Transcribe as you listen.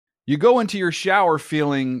You go into your shower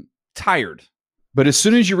feeling tired, but as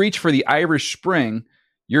soon as you reach for the Irish Spring,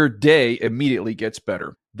 your day immediately gets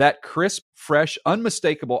better. That crisp, fresh,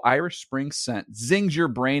 unmistakable Irish Spring scent zings your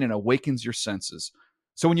brain and awakens your senses.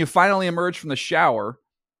 So when you finally emerge from the shower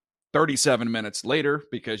 37 minutes later,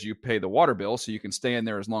 because you pay the water bill so you can stay in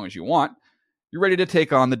there as long as you want, you're ready to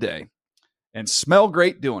take on the day and smell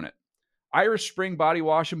great doing it. Irish Spring Body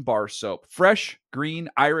Wash and Bar Soap. Fresh, green,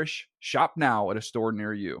 Irish. Shop now at a store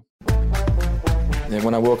near you. And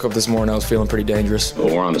when I woke up this morning, I was feeling pretty dangerous.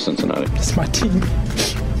 Well, we're on to Cincinnati. It's my team.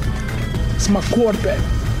 It's my quarterback.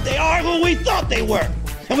 They are who we thought they were,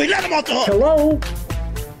 and we let them off the hook. Hello?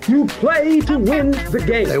 You play to win the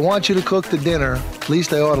game. They want you to cook the dinner. At least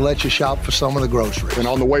they ought to let you shop for some of the groceries. And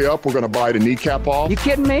on the way up, we're going to buy the kneecap off. You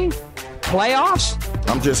kidding me? Playoffs?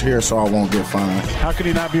 I'm just here so I won't get fined. How can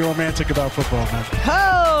he not be romantic about football, man?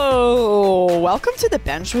 Oh, welcome to the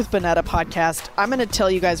Bench with Bonetta podcast. I'm going to tell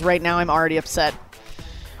you guys right now, I'm already upset.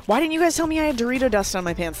 Why didn't you guys tell me I had Dorito dust on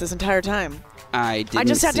my pants this entire time? I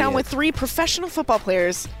just sat down with 3 professional football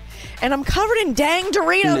players, and I'm covered in dang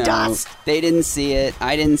Dorito dust. They didn't see it.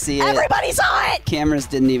 I didn't see it. Everybody saw it. Cameras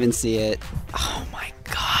didn't even see it. Oh, my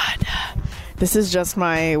God. This is just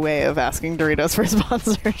my way of asking Doritos for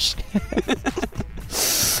sponsorship.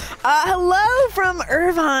 Hello from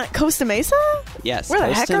Irvine, Costa Mesa? Yes, Where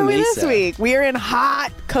the Costa heck are we Mesa. this week? We are in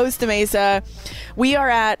hot Costa Mesa. We are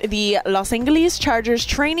at the Los Angeles Chargers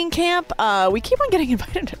training camp. We keep on getting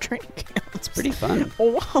invited to training camp. It's pretty fun.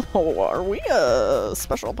 Whoa, are we a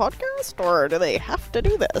special podcast, or do they have to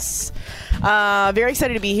do this? Very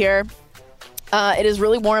excited to be here. It is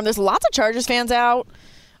really warm. There's lots of Chargers fans out.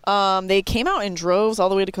 They came out in droves all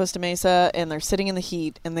the way to Costa Mesa, and they're sitting in the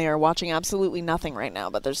heat, and they are watching absolutely nothing right now,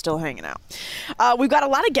 but they're still hanging out. We've got a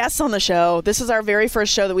lot of guests on the show. This is our very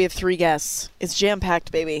first show that we have 3 guests. It's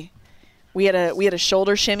jam-packed, baby. We had a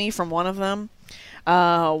shoulder shimmy from one of them.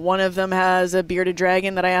 One of them has a bearded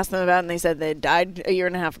dragon that I asked them about, and they said they died a year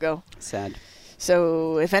and a half ago. Sad.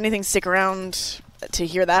 So if anything, stick around to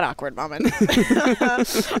hear that awkward moment.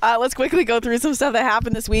 Let's quickly go through some stuff that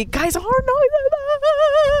happened this week. Guys, Hard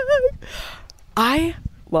Knocks. I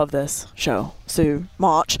love this show so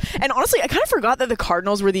much. And honestly, I kind of forgot that the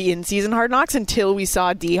Cardinals were the in-season Hard Knocks until we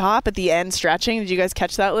saw D-Hop at the end stretching. Did you guys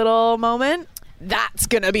catch that little moment? That's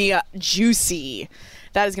going to be juicy.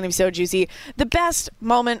 That is going to be so juicy. The best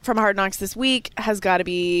moment from Hard Knocks this week has got to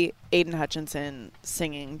be Aiden Hutchinson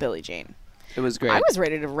singing Billie Jean. It was great. I was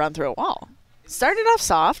ready to run through a wall. Started off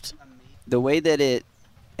soft. The way that it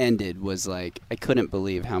ended was like, I couldn't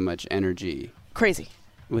believe how much energy Crazy.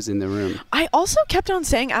 was in the room. I also kept on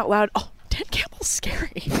saying out loud, oh, Dan Campbell's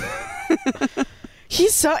scary.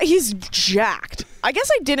 He's jacked. I guess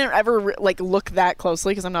I didn't ever look that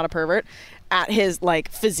closely because I'm not a pervert at his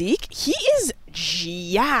physique. He is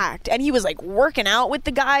jacked, and he was working out with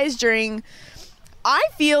the guys during. I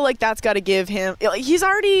feel like that's got to give him. He's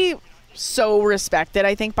already so respected,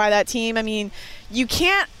 I think, by that team. I mean, you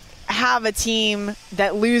can't have a team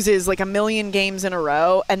that loses a million games in a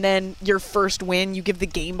row, and then your first win, you give the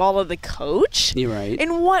game ball to the coach. You're right.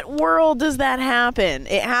 In what world does that happen?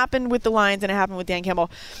 It happened with the Lions, and it happened with Dan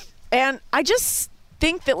Campbell. And I just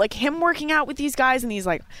think that him working out with these guys, and he's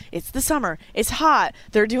it's the summer, it's hot,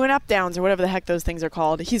 they're doing up downs or whatever the heck those things are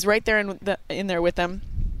called. He's right there in there with them.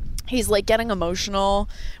 He's getting emotional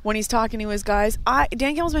when he's talking to his guys.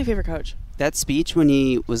 Dan Campbell's my favorite coach. That speech when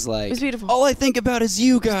he was It was beautiful. all I think about is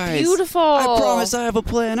you guys. Beautiful. I promise I have a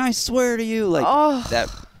plan. I swear to you.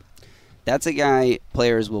 That's a guy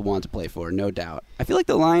players will want to play for, no doubt. I feel like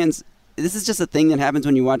the Lions, this is just a thing that happens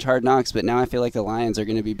when you watch Hard Knocks, but now I feel like the Lions are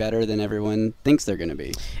going to be better than everyone thinks they're going to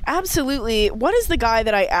be. Absolutely. What is the guy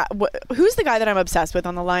that who's the guy that I'm obsessed with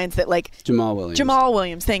on the Lions that Jamal Williams. Jamal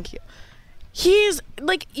Williams, thank you. He's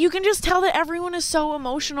you can just tell that everyone is so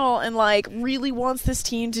emotional and really wants this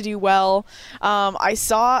team to do well. I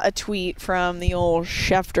saw a tweet from the old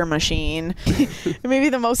Schefter machine. Maybe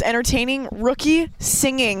the most entertaining rookie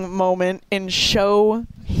singing moment in show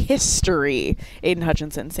history. Aiden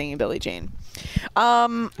Hutchinson singing Billie Jean.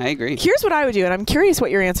 I agree. Here's what I would do, and I'm curious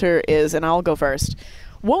what your answer is, and I'll go first.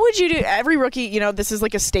 What would you do? Every rookie, this is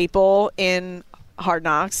a staple in Hard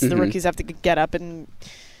Knocks. The rookies have to get up and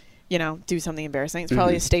do something embarrassing. It's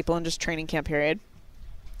probably a staple in just training camp period.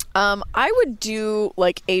 I would do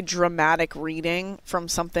a dramatic reading from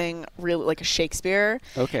something really like a Shakespeare.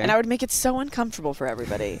 Okay. And I would make it so uncomfortable for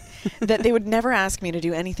everybody that they would never ask me to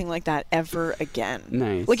do anything like that ever again.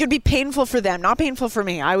 Nice. It'd be painful for them, not painful for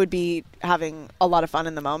me. I would be having a lot of fun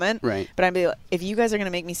in the moment. Right. But I'd be if you guys are going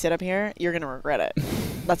to make me sit up here, you're going to regret it.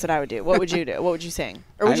 That's what I would do. What would you do? What would you sing?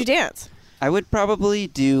 Or would you dance? I would probably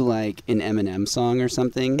do like an Eminem song or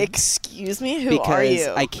something. Excuse me, who are you?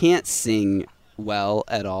 Because I can't sing well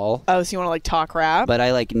at all. Oh, so you want to like talk rap? But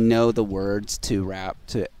I like know the words to rap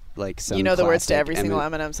to like some. You know the words to classic every single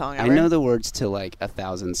Eminem song ever? I know the words to like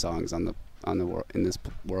 1,000 songs on the world in this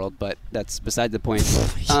world, but that's beside the point.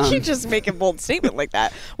 You just make a bold statement like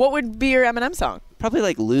that. What would be your Eminem song? Probably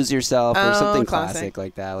like Lose Yourself or something classic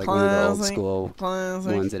like that, like one of the old school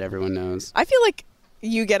ones that everyone knows. I feel like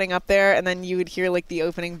you getting up there and then you would hear like the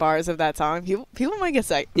opening bars of that song. People might get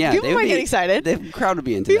excited. Yeah, people might get excited. The crowd would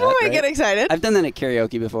be into people that. Might right? get excited. I've done that at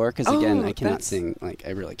karaoke before because again, I cannot that's- sing. Like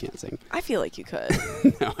I really can't sing. I feel like you could.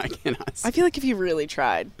 No, I cannot sing. I feel like if you really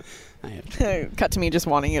tried. I have. Cut to me just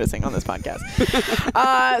wanting you to sing on this podcast.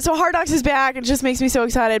 So Hard Knocks is back. It just makes me so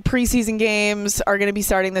excited. Preseason games are going to be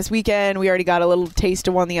starting this weekend. We already got a little taste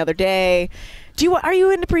of one the other day. Are you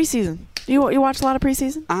into preseason? Do you watch a lot of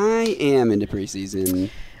preseason? I am into preseason.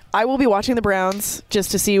 I will be watching the Browns just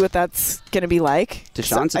to see what that's going to be like.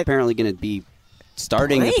 Deshaun's apparently going to be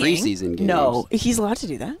starting the preseason games. No, he's allowed to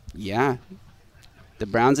do that? Yeah. The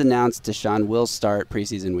Browns announced Deshaun will start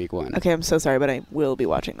preseason week 1. Okay, I'm so sorry, but I will be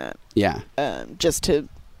watching that. Yeah. Just to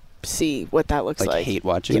see what that looks like. Like hate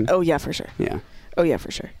watching? Yeah. Oh, yeah, for sure. Yeah. Oh, yeah,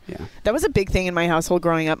 for sure. Yeah. That was a big thing in my household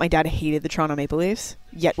growing up. My dad hated the Toronto Maple Leafs,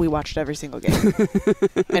 yet we watched every single game.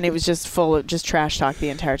 And it was just full of just trash talk the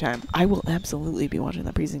entire time. I will absolutely be watching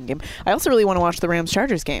that preseason game. I also really want to watch the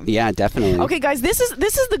Rams-Chargers game. Yeah, definitely. Okay, guys, this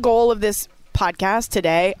is the goal of this podcast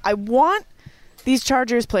today. I want these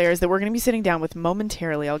Chargers players that we're going to be sitting down with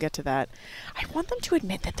momentarily, I'll get to that, I want them to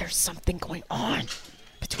admit that there's something going on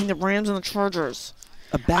between the Rams and the Chargers.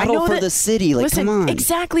 A battle for the city. Like, listen, come on.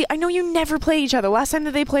 Exactly. I know you never play each other. Last time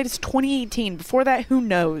that they played is 2018. Before that, who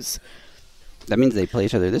knows? That means they play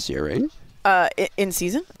each other this year, right? In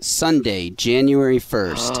season? Sunday, January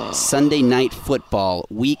 1st. Sunday Night Football,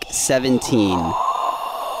 Week 17.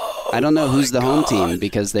 I don't know who's the home team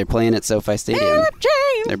because they're playing at SoFi Stadium.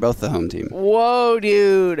 They're both the home team. Whoa,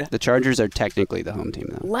 dude. The Chargers are technically the home team,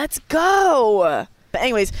 though. Let's go. But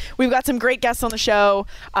anyways, we've got some great guests on the show.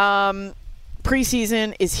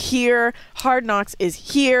 Preseason is here. Hard Knocks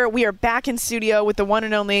is here. We are back in studio with the one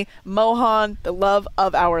and only Mohan, the love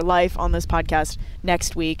of our life, on this podcast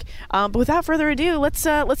next week. But without further ado,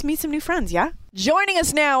 let's meet some new friends, yeah? Joining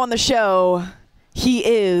us now on the show, he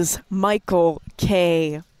is Michael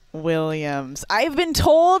K. Williams. I've been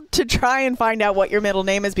told to try and find out what your middle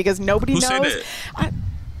name is because nobody knows. Said that?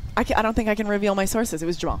 I don't think I can reveal my sources. It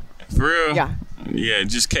was Jamal. For real? Yeah. Yeah,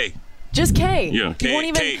 just K. Just K. Yeah, K. You won't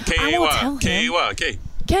even, I won't tell him. K-A-Y. K.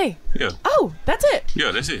 K. Yeah. Oh, that's it.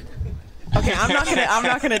 Yeah, that's it. Okay, I'm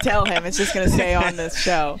not gonna tell him. It's just gonna stay on this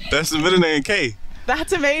show. That's the middle name, K.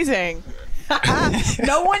 That's amazing.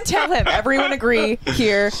 No one tell him. Everyone agree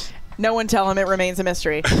here. No one tell him. It remains a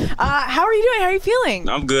mystery. How are you doing? How are you feeling?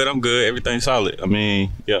 I'm good. Everything's solid. I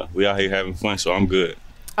mean, yeah, we out here having fun, so I'm good.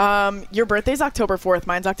 Your birthday's October 4th.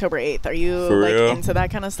 Mine's October 8th. Are you For like real? into that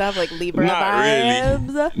kind of stuff, like Libra Not vibes?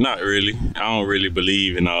 really. Not really. I don't really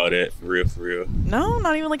believe in all that. For real. No,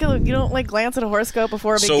 not even like you don't like glance at a horoscope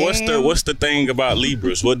before a big game. So what's the thing about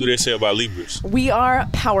Libras? What do they say about Libras? We are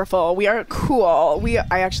powerful. We are cool.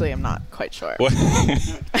 I actually am not quite sure. What?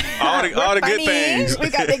 all the good things. We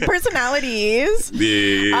got big personalities.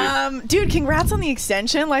 Yeah. Dude, congrats on the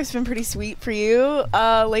extension. Life's been pretty sweet for you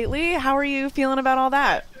lately. How are you feeling about all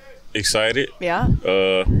that? Excited. Yeah.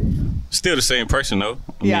 Still the same person though.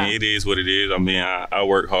 I mean, it is what it is. I mean, I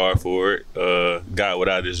work hard for it. Got what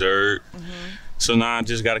I deserved. Mm-hmm. So now I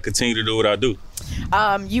just got to continue to do what I do.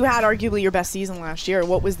 You had arguably your best season last year.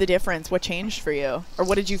 What was the difference? What changed for you? Or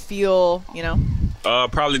what did you feel,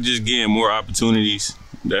 Probably just getting more opportunities.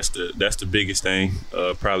 That's the biggest thing.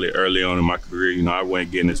 Probably early on in my career, I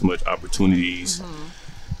wasn't getting as much opportunities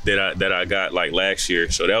that I got like last year.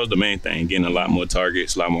 So that was the main thing, getting a lot more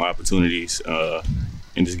targets, a lot more opportunities,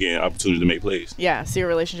 and just getting opportunities to make plays. Yeah, so your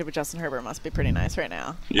relationship with Justin Herbert must be pretty nice right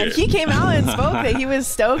now. Yeah. And he came out and spoke that he was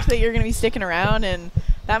stoked that you're going to be sticking around, and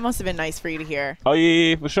that must have been nice for you to hear. Oh,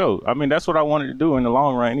 yeah, for sure. I mean, that's what I wanted to do in the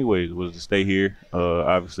long run anyways, was to stay here.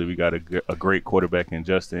 Obviously, we got a great quarterback in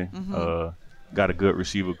Justin. Got a good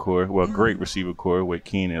receiver core, great receiver core with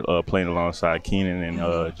Keenan playing alongside Keenan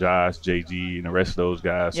and Josh, JG, and the rest of those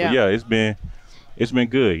guys. So, yeah, it's been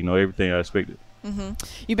good, everything I expected. Mm-hmm.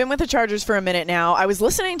 You've been with the Chargers for a minute now. I was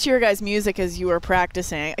listening to your guys' music as you were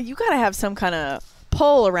practicing. You got to have some kind of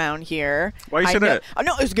pull around here. Why you say that? Oh,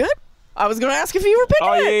 no, it was good. I was going to ask if you were picking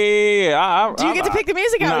it. Oh, yeah. Do you get to pick the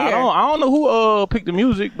music out here? I don't know who picked the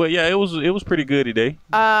music, but, yeah, it was pretty good today.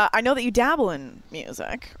 I know that you dabble in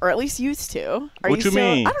music, or at least used to. What you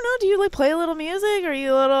mean? I don't know. Do you like play a little music? Are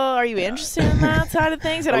you interested in that side of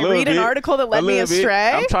things? Did I read an article that led me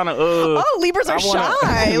astray? I'm trying to. Oh, Libras are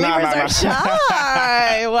shy. Libras are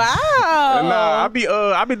shy. Wow. Nah,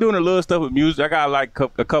 I be doing a little stuff with music. I got like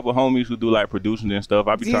a couple homies who do like producing and stuff.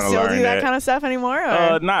 I be trying to learn that. Do you still do that kind of stuff anymore?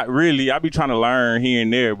 Or? Not really. I be trying to learn here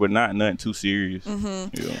and there, but not nothing too serious.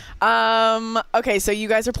 Mm-hmm. Yeah. Okay, so you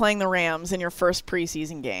guys are playing the Rams in your first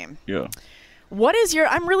preseason game. Yeah. What is your?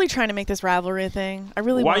 I'm really trying to make this rivalry a thing. I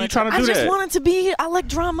really. Why are you trying to do that? I just want it to be. I like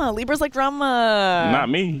drama. Libras like drama. Not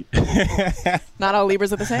me. Not all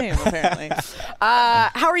Libras are the same, apparently.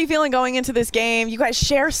 How are you feeling going into this game? You guys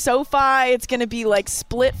share SoFi. It's going to be like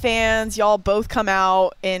split fans. Y'all both come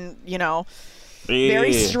out in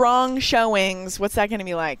very strong showings. What's that going to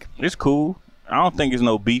be like? It's cool. I don't think it's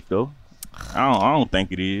no beef though. I don't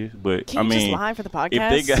think it is, but Can you just lie for the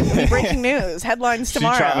podcast? It'll be breaking news, headlines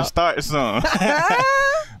tomorrow. She trying to start some.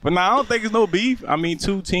 But I don't think it's no beef. I mean,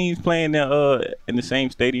 two teams playing in the same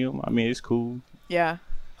stadium. I mean, it's cool. Yeah.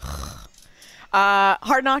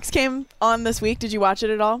 Hard Knocks came on this week. Did you watch it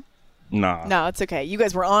at all? Nah. No, it's okay. You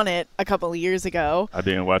guys were on it a couple of years ago. I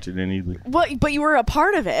didn't watch it then either. But you were a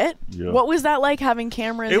part of it. Yeah. What was that like, having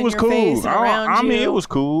cameras in your cool. face and around you? I mean, it was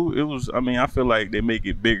cool. It was. I mean, I feel like they make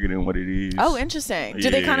it bigger than what it is. Oh, interesting. Do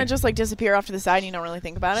they kind of just like disappear off to the side and you don't really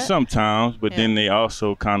think about it? Sometimes, but then they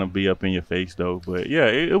also kind of be up in your face though. But yeah,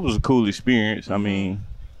 it was a cool experience. I mean,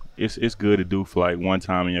 it's good to do for like one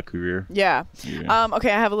time in your career. Yeah.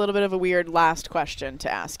 Okay, I have a little bit of a weird last question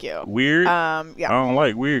to ask you. Weird? Yeah. I don't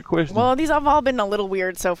like weird questions. Well, these have all been a little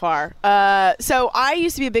weird so far. So I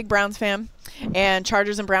used to be a big Browns fan, and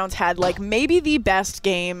Chargers and Browns had like maybe the best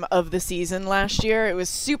game of the season last year. It was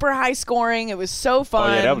super high scoring. It was so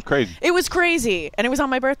fun. Oh yeah, that was crazy. It was crazy, and it was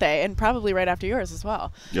on my birthday, and probably right after yours as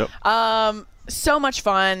well. Yep. So much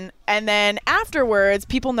fun. And then afterwards,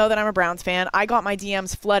 people know that I'm a Browns fan. I got my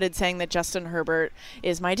DMs flooded saying that Justin Herbert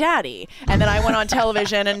is my daddy. And then I went on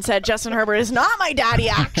television and said Justin Herbert is not my daddy,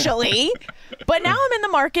 actually. But now I'm in the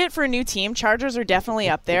market for a new team. Chargers are definitely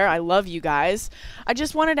up there. I love you guys. I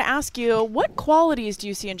just wanted to ask you, what qualities do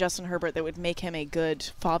you see in Justin Herbert that would make him a good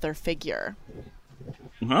father figure?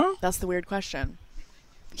 Huh? That's the weird question.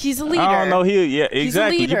 He's a leader. I don't know. Yeah,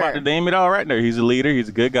 exactly. He's You about to name it all right there. He's a leader. He's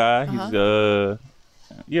a good guy. He's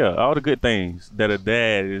all the good things that a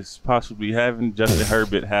dad is possibly having. Justin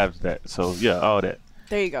Herbert has that. So yeah, all that.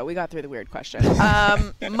 There you go. We got through the weird question.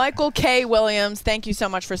 Michael K. Williams, thank you so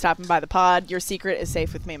much for stopping by the pod. Your secret is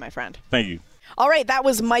safe with me, my friend. Thank you. All right, that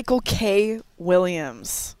was Michael K.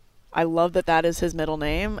 Williams. I love that is his middle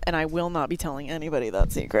name, and I will not be telling anybody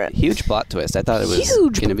that secret. Huge plot twist. I thought it was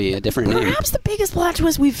going to be a different name. Perhaps the biggest plot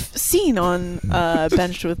twist we've seen on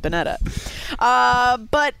Benched with Bonetta.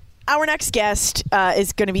 But our next guest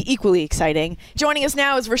is going to be equally exciting. Joining us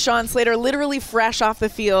now is Rashawn Slater, literally fresh off the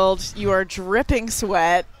field. You are dripping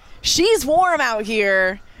sweat. She's warm out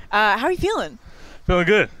here. How are you feeling? Feeling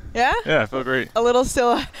good. Yeah? Yeah, I feel great. A little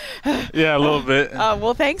still. Yeah, a little bit.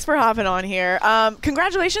 Well, thanks for hopping on here.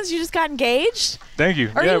 Congratulations, you just got engaged. Thank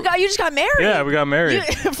you. Or you just got married. Yeah, we got married.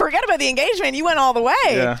 Forget about the engagement. You went all the way.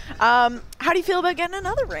 Yeah. How do you feel about getting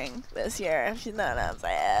another ring this year? She's not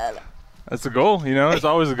upset. That's the goal, It's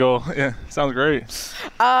always a goal. Yeah, sounds great.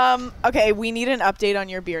 Okay, we need an update on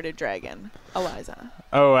your bearded dragon, Eliza.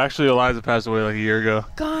 Oh, actually, Eliza passed away like a year ago.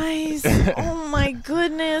 Guys, oh my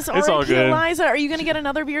goodness. It's all good. Eliza, are you going to get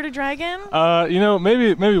another bearded dragon?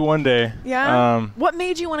 Maybe one day. Yeah? What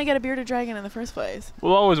made you want to get a bearded dragon in the first place?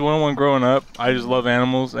 Well, I always wanted one growing up. I just love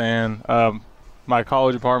animals, and my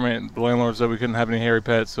college apartment, the landlord said we couldn't have any hairy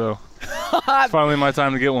pets, so it's finally my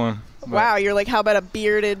time to get one. But wow, you're like, how about a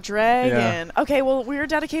bearded dragon? Yeah. Okay, well, we're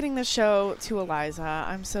dedicating this show to Eliza.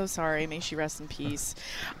 I'm so sorry. May she rest in peace.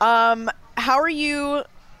 How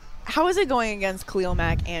is it going against Khalil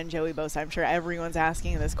Mack and Joey Bosa? I'm sure everyone's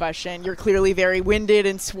asking this question. You're clearly very winded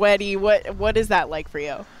and sweaty. What is that like for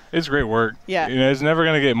you? It's great work. Yeah. It's never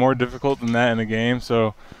going to get more difficult than that in a game.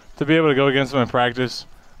 So to be able to go against them in practice,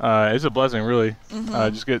 it's a blessing, really.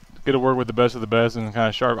 Mm-hmm. Just get to work with the best of the best and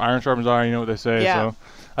kind of iron sharpens iron, you know what they say. Yeah. So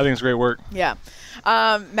I think it's great work. Yeah.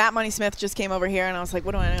 Matt Money Smith just came over here, and I was like,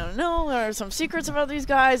 what do I know? There are some secrets about these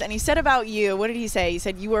guys. And he said about you, what did he say? He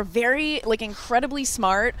said you were very, incredibly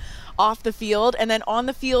smart off the field, and then on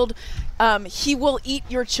the field, he will eat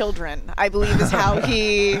your children, I believe is how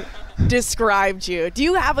he described you. Do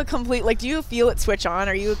you have a complete, do you feel it switch on?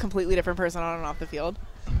 Are you a completely different person on and off the field?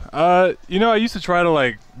 I used to try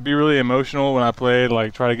to be really emotional when I played,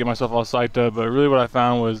 try to get myself all psyched up. But really what I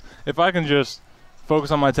found was if I can just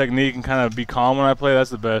focus on my technique and kind of be calm when I play, that's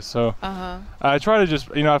the best. So I try to just,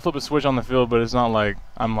 I flip a switch on the field, but it's not like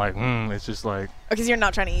I'm it's just Because you're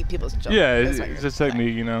not trying to eat people's children. Yeah, it's just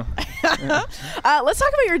technique, you know. Let's talk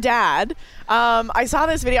about your dad. I saw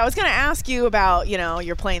this video. I was going to ask you about,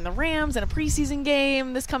 you're playing the Rams in a preseason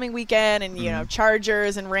game this coming weekend, and,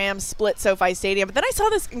 Chargers and Rams split SoFi Stadium. But then I saw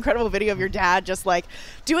this incredible video of your dad just,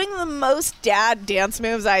 doing the most dad dance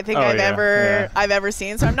moves I think I've ever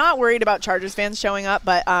seen. So I'm not worried about Chargers fans showing up.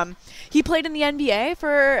 But he played in the NBA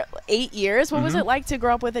for 8 years. What was it like to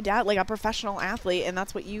grow up with a dad, like a professional athlete, and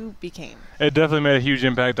that's what you became? It definitely made a huge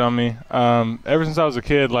impact on me. Ever since I was a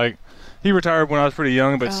kid, he retired when I was pretty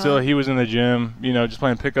young, but still he was in the gym, just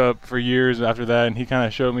playing pickup for years after that, and he kind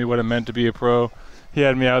of showed me what it meant to be a pro. He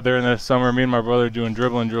had me out there in the summer, me and my brother doing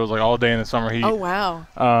dribbling drills all day in the summer heat. Oh, wow.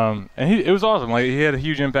 And it was awesome. He had a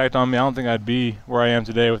huge impact on me. I don't think I'd be where I am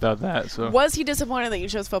today without that. So. Was he disappointed that you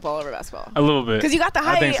chose football over basketball? A little bit. Because you got the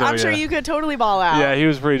height. I'm sure you could totally ball out. Yeah, he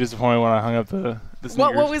was pretty disappointed when I hung up the sneakers.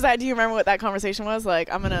 What was that? Do you remember what that conversation was? I'm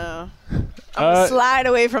going to slide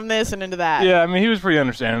away from this and into that. Yeah, I mean, he was pretty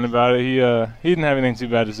understanding about it. He didn't have anything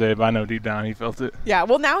too bad to say, but I know deep down he felt it. Yeah,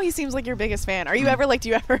 well, now he seems like your biggest fan. Are you ever do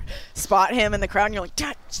you ever spot him in the crowd and you're like,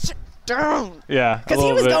 Dad, sit down? Yeah, because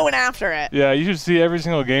he was going after it. Yeah, you should see every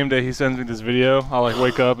single game day he sends me this video. I'll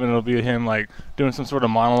wake up and it'll be him doing some sort of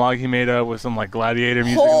monologue he made up with some gladiator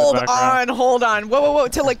music in the background. Hold on. Whoa.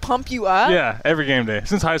 To pump you up? Yeah, every game day.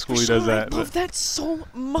 Since high school he does that. I love that so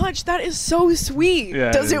much. That is so sweet.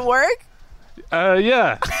 Yeah, Does it work?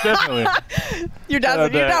 Yeah, definitely. Your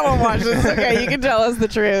dad won't watch this. Okay, you can tell us the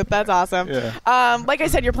truth. That's awesome. Yeah. Like I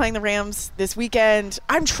said, you're playing the Rams this weekend.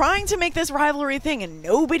 I'm trying to make this rivalry thing, and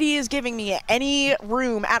nobody is giving me any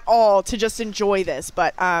room at all to just enjoy this.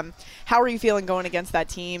 But how are you feeling going against that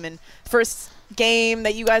team? And first game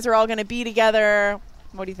that you guys are all going to be together,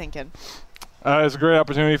 what are you thinking? It's a great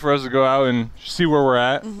opportunity for us to go out and see where we're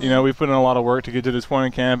at. Mm-hmm. We put in a lot of work to get to this point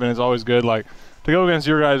in camp, and it's always good. To go against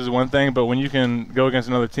your guys is one thing, but when you can go against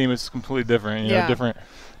another team, it's completely different. You know,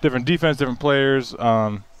 different defense, different players. They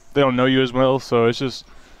don't know you as well, so it's just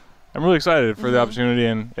I'm really excited for the opportunity.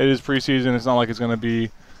 And it is preseason. It's not like it's going to be,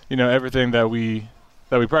 everything that we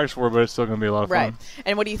practice for, but it's still going to be a lot of fun. Right.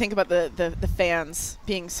 And what do you think about the fans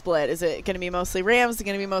being split? Is it going to be mostly Rams? Is it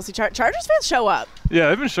going to be mostly Chargers fans show up? Yeah,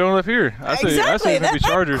 they've been showing up here. Exactly. That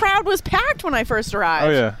crowd was packed when I first arrived. Oh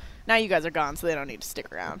yeah. Now you guys are gone, so they don't need to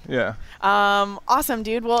stick around. Yeah. Awesome,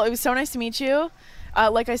 dude. Well, it was so nice to meet you.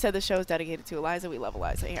 Like I said, the show is dedicated to Eliza. We love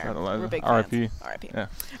Eliza here. We're big fans. R.I.P. R.I.P.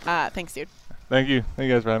 Yeah. Thanks, dude. Thank you. Thank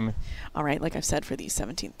you guys for having me. All right, like I've said for the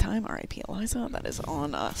 17th time, R.I.P. Eliza. That is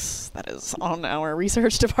on us. That is on our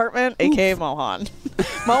research department, a.k.a. Mohan.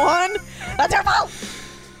 Mohan, that's your fault!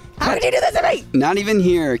 How could you do this to me? Not even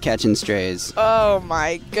here catching strays. Oh,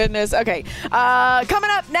 my goodness. Okay.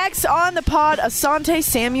 Coming up next on the pod, Asante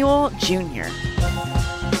Samuel Jr.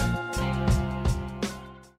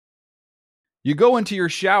 You go into your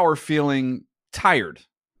shower feeling tired,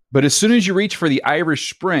 but as soon as you reach for the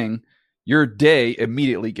Irish Spring, your day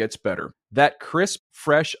immediately gets better. That crisp,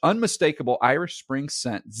 fresh, unmistakable Irish Spring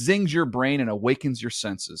scent zings your brain and awakens your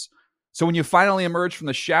senses. So when you finally emerge from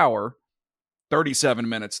the shower 37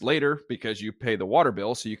 minutes later, because you pay the water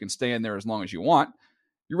bill so you can stay in there as long as you want,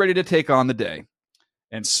 you're ready to take on the day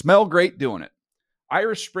and smell great doing it.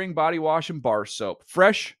 Irish Spring Body Wash and Bar Soap.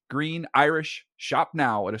 Fresh, green, Irish. Shop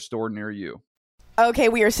now at a store near you. Okay,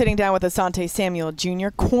 we are sitting down with Asante Samuel Jr.,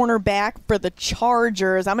 cornerback for the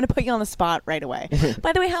Chargers. I'm going to put you on the spot right away.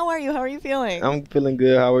 By the way, how are you? How are you feeling? I'm feeling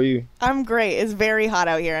good. How are you? I'm great. It's very hot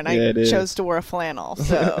out here, and I chose to wear a flannel,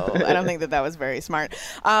 so I don't think that was very smart.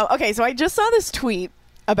 Okay, so I just saw this tweet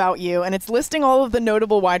about you, and it's listing all of the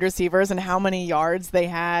notable wide receivers and how many yards they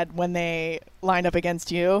had when they lined up against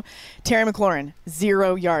you. Terry McLaurin,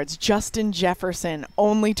 0 yards. Justin Jefferson,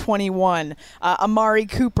 only 21. Amari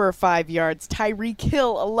Cooper, 5 yards. Tyreek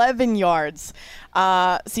Hill, 11 yards.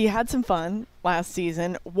 So you had some fun last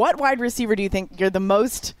season. What wide receiver do you think you're the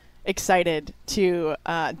most excited to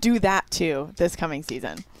do that to this coming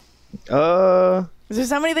season? Is there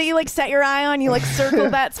somebody that you set your eye on? You circle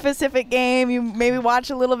that specific game. You maybe watch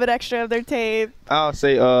a little bit extra of their tape. I'll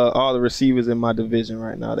say all the receivers in my division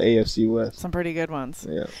right now, the AFC West. Some pretty good ones.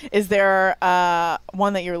 Yeah. Is there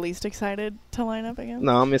one that you're least excited to line up against?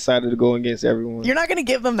 No, I'm excited to go against everyone. You're not going to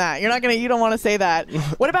give them that. You don't want to say that.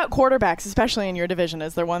 What about quarterbacks, especially in your division?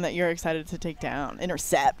 Is there one that you're excited to take down?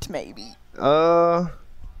 Intercept, maybe? All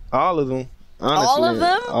of them. Honestly, all of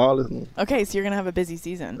them? All of them. Okay, so you're going to have a busy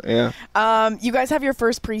season. Yeah. You guys have your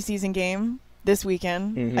first preseason game this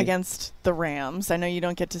weekend against the Rams. I know you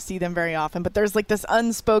don't get to see them very often, but there's like this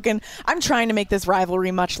unspoken, I'm trying to make this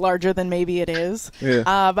rivalry much larger than maybe it is.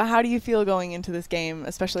 Yeah. But how do you feel going into this game,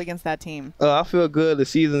 especially against that team? I feel good. The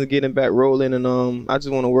season's getting back rolling, and I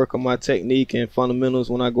just want to work on my technique and fundamentals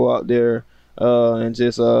when I go out there and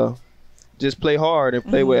just play hard and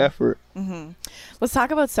play with effort. Let's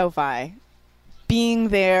talk about SoFi. Being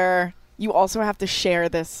there, you also have to share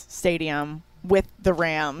this stadium with the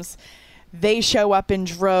Rams. They show up in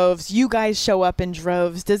droves. You guys show up in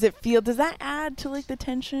droves. Does that add to like the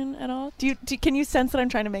tension at all? Can you sense that I'm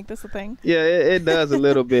trying to make this a thing? Yeah, it does a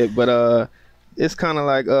little bit, but it's kind of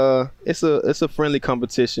like it's a friendly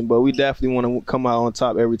competition, but we definitely want to come out on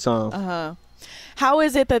top every time. How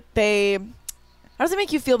is it that how does it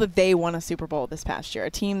make you feel that they won a Super Bowl this past year?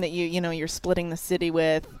 A team that you're splitting the city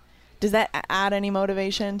with. Does that add any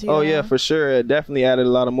motivation to you? Oh, yeah, for sure. It definitely added a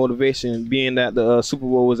lot of motivation, being that the Super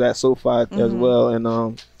Bowl was at SoFi as well.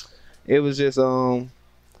 And it was just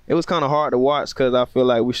it was kind of hard to watch because I feel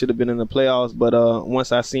like we should have been in the playoffs. But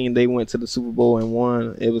once I seen they went to the Super Bowl and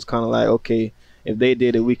won, it was kind of like, okay, if they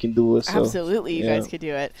did it, we can do it. So, absolutely, you guys could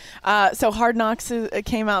do it. So Hard Knocks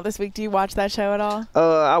came out this week. Do you watch that show at all?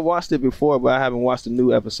 I watched it before, but I haven't watched the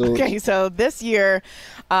new episode. Okay, so this year,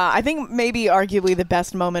 I think maybe arguably the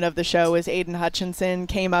best moment of the show is Aiden Hutchinson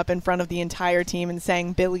came up in front of the entire team and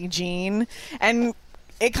sang Billie Jean. And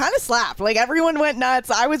it kind of slapped. Like, everyone went nuts.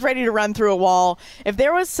 I was ready to run through a wall. If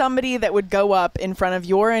there was somebody that would go up in front of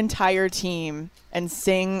your entire team and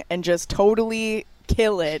sing and just totally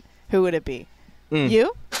kill it, who would it be?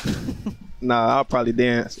 You? Nah, I'll probably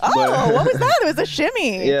dance. Oh, what was that? It was a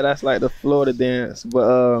shimmy. Yeah, that's like the Florida dance.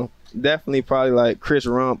 But definitely probably like Chris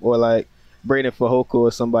Rump or like Braden Fajoko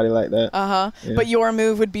or somebody like that. Yeah. But your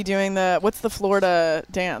move would be doing what's the Florida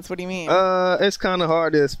dance? What do you mean? It's kind of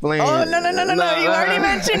hard to explain. Oh, no. You already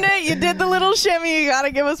mentioned it. You did the little shimmy. You got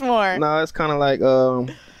to give us more. No, it's kind of like a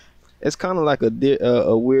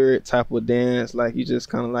weird type of dance. Like you just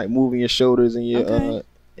kind of like moving your shoulders and your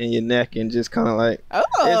and your neck and just kind of like it's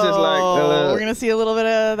just like we're gonna see a little bit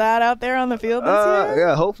of that out there on the field this year?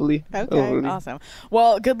 Yeah, hopefully. Awesome.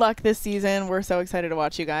 Well, good luck this season. We're so excited to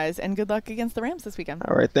watch you guys, and good luck against the Rams this weekend.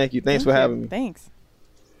 All right, thank you. Thanks for having me. Thanks.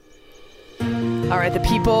 All right, the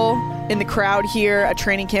people in the crowd here at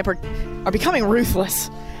training camp are becoming ruthless.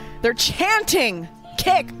 They're chanting,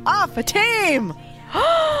 "Kick off a team!"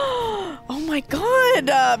 Oh my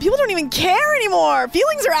God! People don't even care anymore.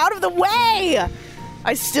 Feelings are out of the way.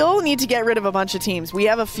 I still need to get rid of a bunch of teams. We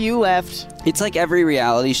have a few left. It's like every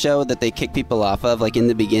reality show that they kick people off of. Like in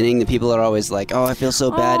the beginning, the people are always like, "Oh, I feel so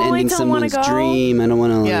bad ending someone's dream. I don't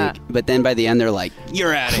want to like." But then by the end, they're like,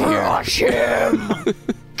 "You're out of here. Crush him.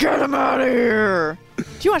 Get him out of here." Do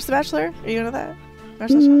you watch The Bachelor? Are you into that?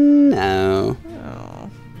 No. Oh.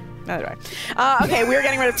 Neither do I. Okay, we're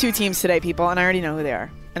getting rid of 2 teams today, people, and I already know who they are.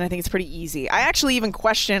 And I think it's pretty easy. I actually even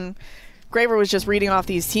question. Graver was just reading off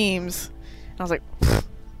these teams. I was like,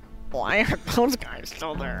 why are those guys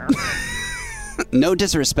still there? No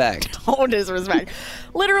disrespect. No disrespect.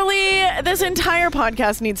 Literally, this entire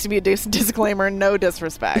podcast needs to be a disclaimer, no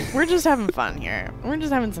disrespect. We're just having fun here. We're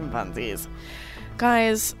just having some funsies.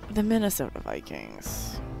 Guys, the Minnesota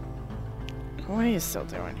Vikings. What are you still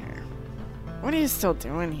doing here? What are you still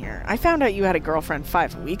doing here? I found out you had a girlfriend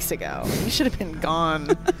 5 weeks ago. You should have been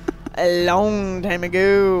gone a long time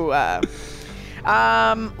ago.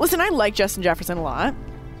 Listen, I like Justin Jefferson a lot.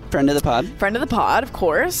 Friend of the pod, of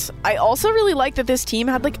course. I also really like that this team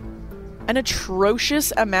had like an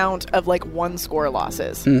atrocious amount of like 1-score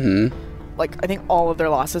losses. Like I think all of their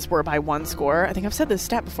losses were by 1 score. I think I've said this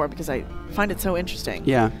stat before because I find it so interesting.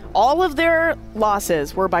 Yeah. All of their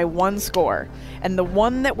losses were by 1 score, and the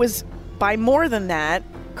one that was by more than that,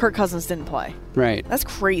 Kirk Cousins didn't play. Right. That's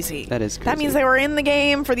crazy. That is crazy. That means they were in the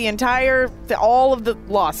game for all of the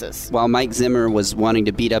losses. While Mike Zimmer was wanting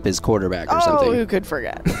to beat up his quarterback or something. Oh, who could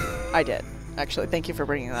forget? I did, actually. Thank you for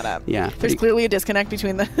bringing that up. Yeah. There's clearly a disconnect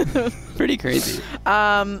between the... Pretty crazy.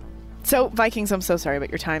 So, Vikings, I'm so sorry, but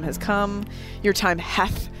your time has come. Your time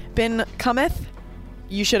hath been cometh.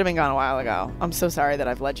 You should have been gone a while ago. I'm so sorry that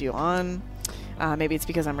I've led you on. Maybe it's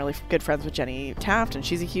because I'm really good friends with Jenny Taft, and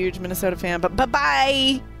she's a huge Minnesota fan. But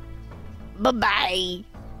bye-bye. Bye-bye.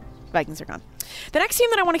 Vikings are gone. The next team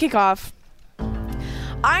that I want to kick off,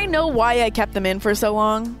 I know why I kept them in for so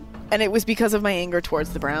long, and it was because of my anger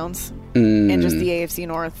towards the Browns and just the AFC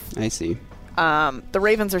North. I see. The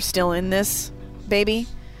Ravens are still in this, baby.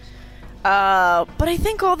 But I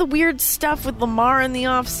think all the weird stuff with Lamar in the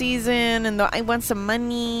offseason and I want some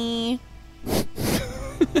money.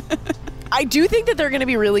 I do think that they're going to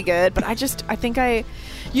be really good, but I think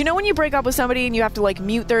you know when you break up with somebody and you have to like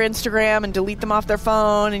mute their Instagram and delete them off their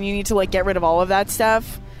phone and you need to like get rid of all of that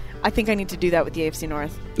stuff? I think I need to do that with the AFC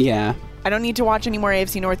North. Yeah. I don't need to watch any more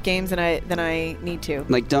AFC North games than I need to.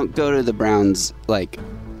 Like, don't go to the Browns, like,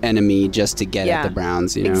 enemy just to get at the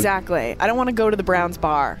Browns, you know? Exactly. I don't want to go to the Browns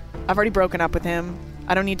bar. I've already broken up with him.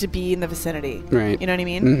 I don't need to be in the vicinity. Right. You know what I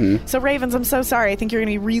mean? Mm-hmm. So, Ravens, I'm so sorry. I think you're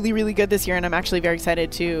going to be really, really good this year, and I'm actually very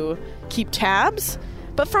excited to keep tabs,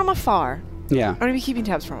 but from afar. Yeah. I'm going to be keeping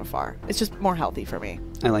tabs from afar. It's just more healthy for me.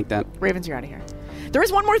 I like that. Ravens, you're out of here. There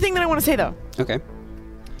is one more thing that I want to say, though. Okay.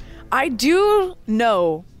 I do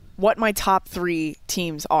know what my top 3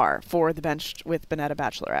 teams are for the Bench with Bonetta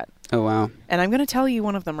Bachelorette. Oh, wow. And I'm going to tell you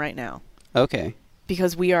one of them right now. Okay.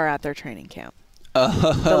 Because we are at their training camp.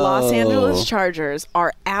 Oh. The Los Angeles Chargers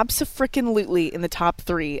are abso-freaking-lutely in the top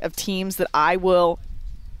 3 of teams that I will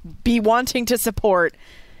be wanting to support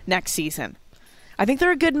next season. I think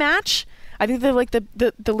they're a good match. I think they're like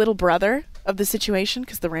the little brother of the situation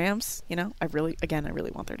because the Rams, you know, I really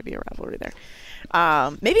want there to be a rivalry there.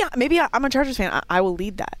 Maybe I'm a Chargers fan. I will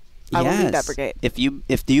lead that. I will lead that brigade. If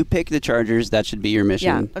you pick the Chargers, that should be your mission.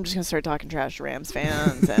 Yeah, I'm just gonna start talking trash to Rams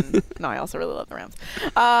fans, and no, I also really love the Rams.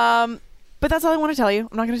 But that's all I want to tell you.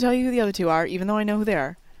 I'm not going to tell you who the other 2 are, even though I know who they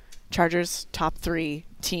are. Chargers top 3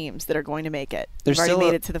 teams that are going to make it. They've already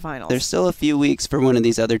made it to the finals. There's still a few weeks for one of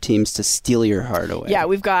these other teams to steal your heart away. Yeah,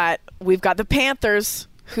 we've got the Panthers,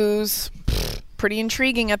 who's pretty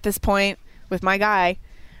intriguing at this point with my guy.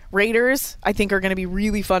 Raiders, I think, are going to be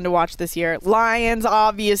really fun to watch this year. Lions,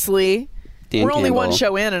 obviously. We're only one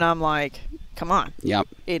show in, and I'm like, come on. Yep.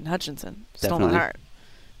 Aiden Hutchinson stole Definitely. my heart.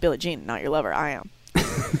 Billie Jean, not your lover. I am.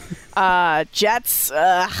 Jets.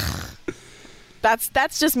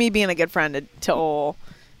 That's just me being a good friend to old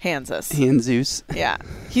Hanzus. Hanzus. Yeah.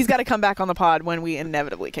 He's got to come back on the pod when we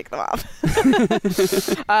inevitably kick them off.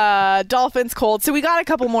 Dolphins, Colts. So we got a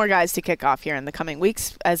couple more guys to kick off here in the coming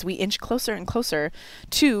weeks as we inch closer and closer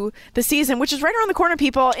to the season, which is right around the corner,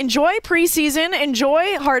 people. Enjoy preseason.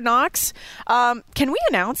 Enjoy Hard Knocks. Can we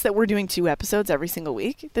announce that we're doing 2 episodes every single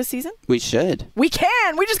week this season? We should. We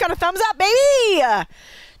can. We just got a thumbs up, baby.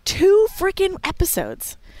 2 freaking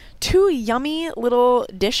episodes. 2 yummy little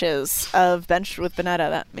dishes of Bench with Bonetta.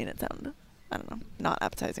 That made it sound, I don't know, not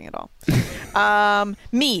appetizing at all.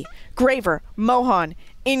 Me, Graver, Mohan,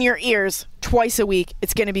 in your ears twice a week.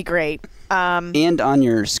 It's going to be great. And on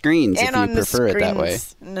your screens if you prefer it that way.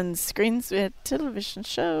 And on the screens, we had a television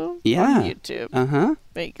show on YouTube. Uh-huh.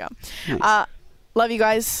 There you go. Nice. Love you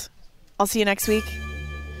guys. I'll see you next week.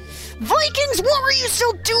 Vikings, what were you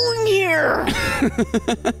still doing here?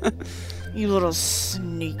 You little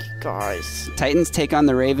sneaky guys. Titans take on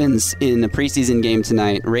the Ravens in the preseason game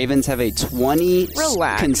tonight. Ravens have a 20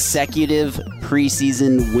 consecutive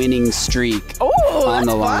preseason winning streak on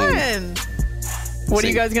the line. Fun. What are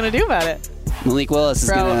you guys going to do about it? Malik Willis is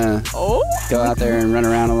going to go out there and run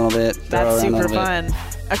around a little bit. That's super fun.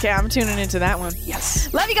 Okay, I'm tuning into that one.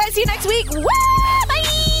 Yes. Love you guys. See you next week. Woo! Bye!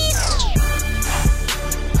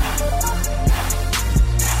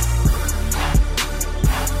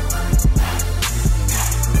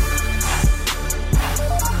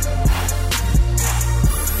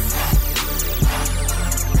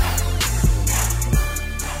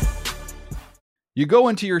 You go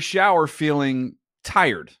into your shower feeling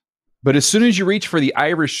tired, but as soon as you reach for the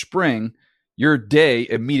Irish Spring, your day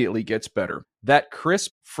immediately gets better. That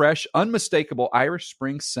crisp, fresh, unmistakable Irish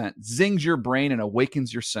Spring scent zings your brain and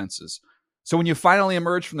awakens your senses. So when you finally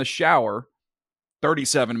emerge from the shower,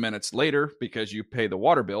 37 minutes later, because you pay the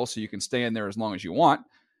water bill so you can stay in there as long as you want,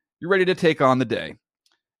 you're ready to take on the day.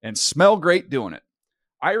 And smell great doing it.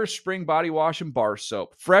 Irish Spring Body Wash and Bar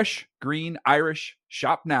Soap. Fresh, green, Irish.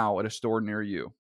 Shop now at a store near you.